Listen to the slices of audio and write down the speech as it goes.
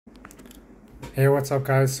Hey, what's up,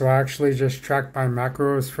 guys? So I actually just tracked my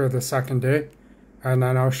macros for the second day, and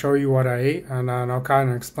then I'll show you what I ate, and then I'll kind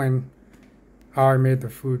of explain how I made the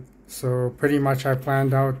food. So pretty much I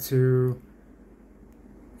planned out to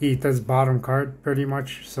eat this bottom card pretty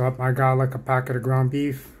much. So I got like a packet of ground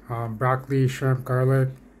beef, broccoli, shrimp, garlic,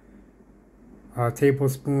 a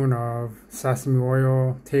tablespoon of sesame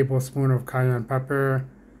oil, tablespoon of cayenne pepper,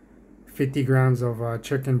 50 grams of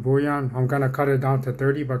chicken bouillon. I'm gonna cut it down to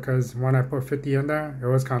 30 because when I put 50 in there, it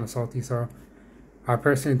was kind of salty. So I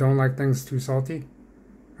personally don't like things too salty.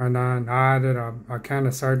 And then I added a can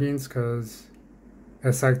of sardines because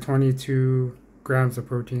it's like 22 grams of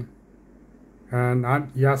protein.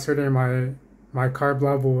 And yesterday my carb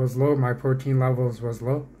level was low, my protein levels was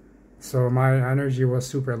low, so my energy was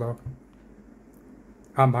super low.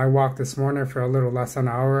 I walked this morning for a little less than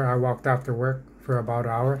an hour. I walked after work for about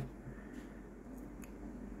an hour.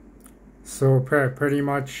 So pretty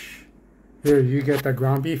much here you get the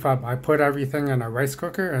ground beef. I put everything in a rice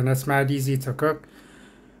cooker and it's mad easy to cook.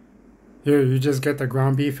 Here you just get the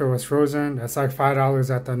ground beef. It was frozen. It's like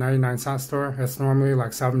 $5 at the 99-cent store. It's normally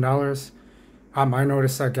like $7. I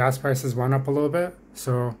noticed that gas prices went up a little bit,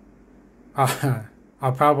 so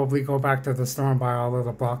I'll probably go back to the store and buy all of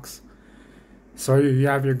the blocks. So you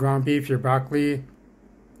have your ground beef, your broccoli.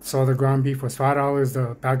 So the ground beef was $5.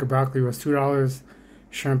 The bag of broccoli was $2.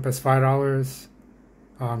 Shrimp is $5.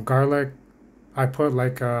 Garlic, I put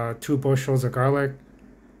like 2 bushels of garlic.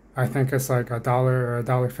 I think it's like $1 or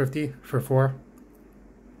 $1.50 for 4.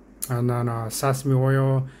 And then sesame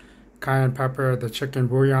oil, cayenne pepper. The chicken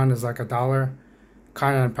bouillon is like $1.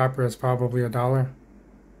 Cayenne pepper is probably $1.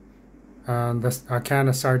 And a can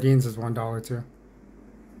of sardines is $1 too.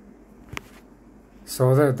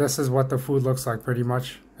 So this is what the food looks like pretty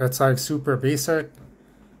much. It's like super basic.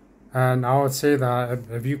 And I would say that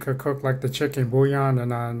if you could cook like the chicken bouillon and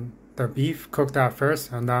then the beef, cook that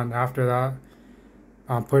first, and then after that,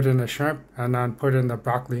 put in the shrimp and then put in the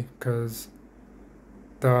broccoli, because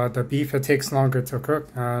the beef, it takes longer to cook,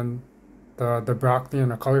 and the broccoli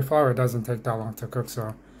and the cauliflower, it doesn't take that long to cook.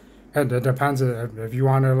 So it depends if you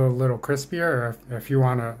want it a little crispier or if you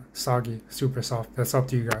want it soggy, super soft. It's up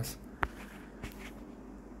to you guys.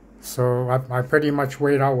 So I pretty much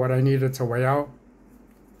weighed out what I needed to weigh out.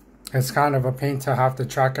 It's kind of a pain to have to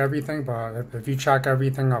track everything, but if you track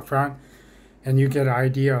everything up front and you get an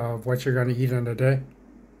idea of what you're going to eat in a day,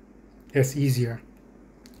 it's easier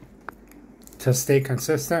to stay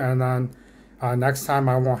consistent. And then next time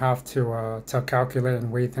I won't have to calculate and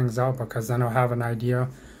weigh things out, because then I'll have an idea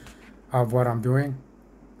of what I'm doing.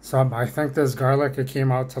 So I think this garlic, it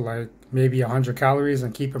came out to like maybe 100 calories,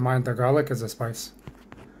 and keep in mind the garlic is a spice.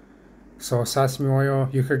 So sesame oil,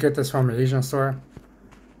 you could get this from an Asian store.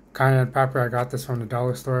 Cayenne pepper, I got this from the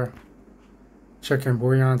dollar store. Chicken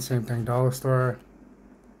bouillon, same thing, dollar store.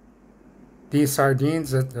 These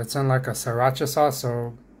sardines, it's in like a sriracha sauce,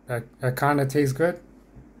 so it kind of tastes good.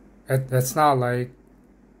 It's not like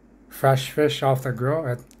fresh fish off the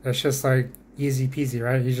grill. It's just like easy peasy,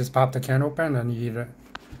 right? You just pop the can open and you eat it.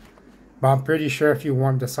 But I'm pretty sure if you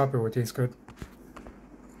warm this up, it would taste good.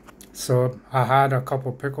 So I had a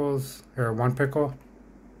couple pickles, or 1 pickle.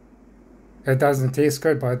 It doesn't taste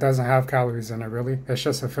good, but it doesn't have calories in it really. It's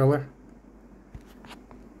just a filler.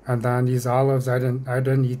 And then these olives, I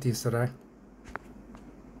didn't eat these today.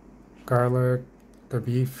 Garlic, the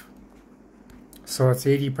beef. So it's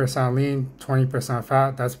 80% lean, 20%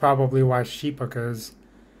 fat. That's probably why it's cheap, because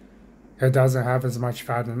it doesn't have as much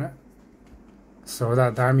fat in it. So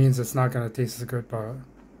that means it's not gonna taste as good, but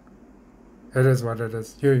it is what it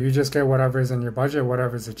is. You just get whatever's in your budget,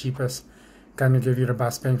 whatever's the cheapest, gonna give you the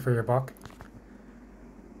best bang for your buck.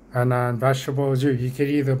 And then vegetables, you could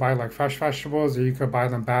either buy like fresh vegetables, or you could buy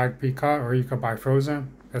them bagged, pre-cut, or you could buy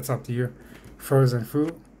frozen. It's up to you. Frozen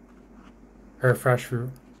fruit or fresh fruit.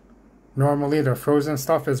 Normally the frozen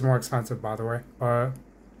stuff is more expensive, by the way, but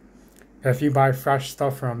if you buy fresh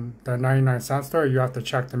stuff from the 99-cent store, you have to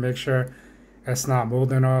check to make sure it's not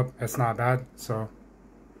molding up, it's not bad. So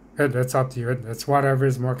it's up to you. It's whatever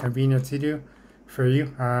is more convenient to do for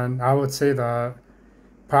you. And I would say that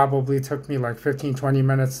probably took me like 15-20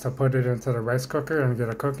 minutes to put it into the rice cooker and get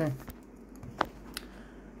it cooking.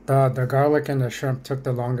 The garlic and the shrimp took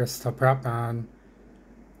the longest to prep, and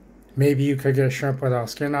maybe you could get shrimp without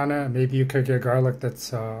skin on it. Maybe you could get garlic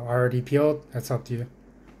that's already peeled. It's up to you.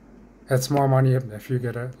 It's more money if you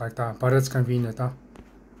get it like that, but it's convenient though.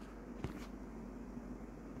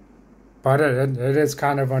 But it is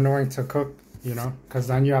kind of annoying to cook, because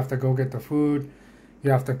then you have to go get the food,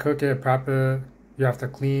 you have to cook it, prep it, you have to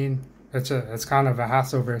clean. It's kind of a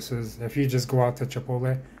hassle versus if you just go out to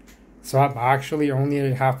Chipotle. So I actually only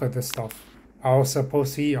ate half of this stuff. I was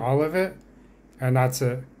supposed to eat all of it, and that's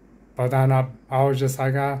it. But then I was just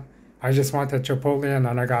like, I just wanted Chipotle, and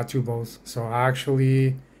then I got 2 bowls. So I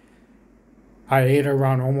ate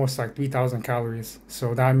around almost like 3,000 calories.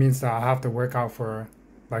 So that means that I have to work out for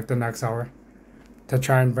like the next hour to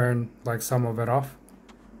try and burn like some of it off.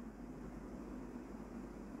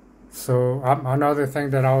 So another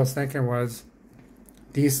thing that I was thinking was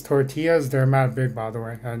these tortillas, they're mad big, by the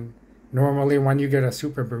way. And normally when you get a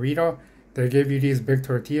super burrito, they give you these big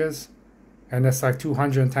tortillas, and it's like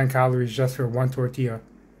 210 calories just for one tortilla.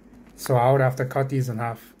 So I would have to cut these in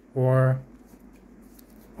half, or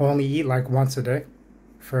only eat like once a day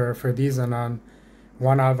for these. And then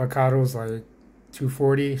one avocado is like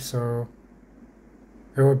 240, so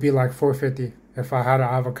it would be like 450 if I had an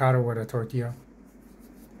avocado with a tortilla.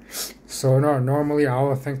 So no, normally I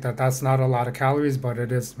would think that that's not a lot of calories, but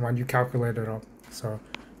it is when you calculate it up. So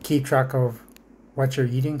keep track of what you're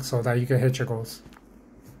eating so that you can hit your goals.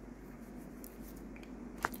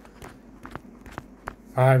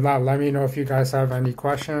 Alright, let me know if you guys have any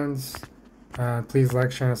questions. Please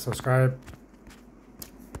like, share, and subscribe.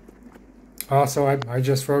 Also, I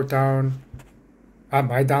just wrote down,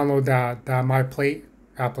 I download that My Plate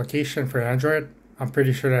application for Android. I'm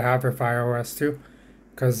pretty sure they have it for iOS too,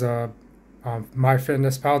 because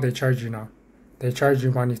MyFitnessPal, they charge you now. They charge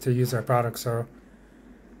you money to use their product. So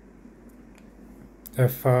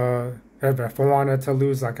if I wanted to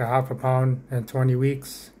lose like a half a pound in 20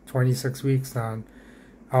 weeks, 26 weeks, then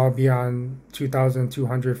I'll be on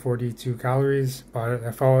 2,242 calories. But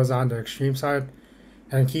if I was on the extreme side,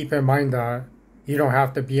 and keep in mind that you don't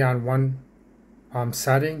have to be on one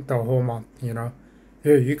setting the whole month, you know.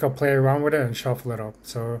 You could play around with it and shuffle it up.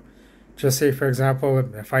 So just say, for example,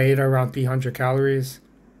 if I ate around 300 calories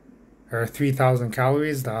or 3,000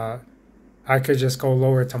 calories, that I could just go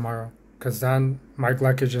lower tomorrow, because then my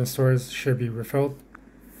glycogen stores should be refilled.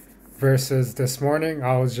 Versus this morning,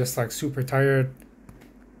 I was just like super tired,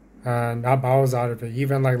 and I was out of it.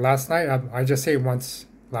 Even like last night, I just ate once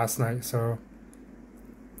last night, so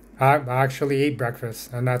I actually ate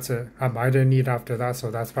breakfast, and that's it. I didn't eat after that,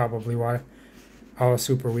 so that's probably why I was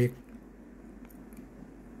super weak.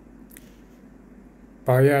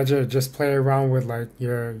 But yeah, just play around with like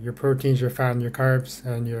your proteins, your fat, and your carbs,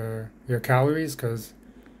 and your calories, because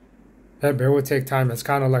it will take time. It's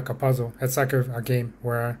kind of like a puzzle. It's like a game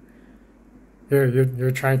where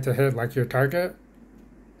you're trying to hit like your target,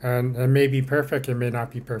 and it may be perfect, it may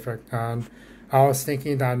not be perfect. And I was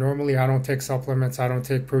thinking that normally I don't take supplements, I don't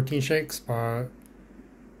take protein shakes, but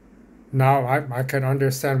now I could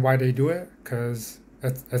understand why they do it, because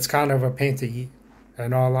it's kind of a pain to eat.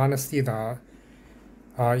 In all honesty, the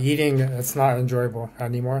eating, it's not enjoyable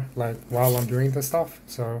anymore, like while I'm doing this stuff.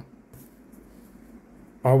 So,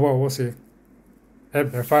 we'll see.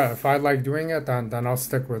 If I like doing it, then I'll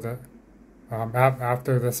stick with it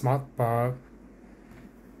after this month. But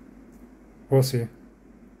we'll see.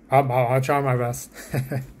 I'll try my best.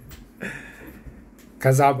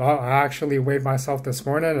 Because I actually weighed myself this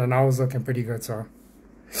morning, and I was looking pretty good. So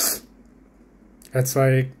it's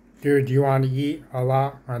like, dude, do you want to eat a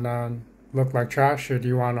lot and then look like trash, or do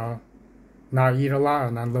you want to not eat a lot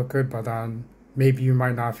and then look good, but then maybe you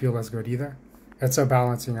might not feel as good either? It's a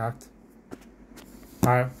balancing act.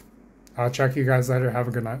 Alright, I'll check you guys later. Have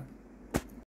a good night.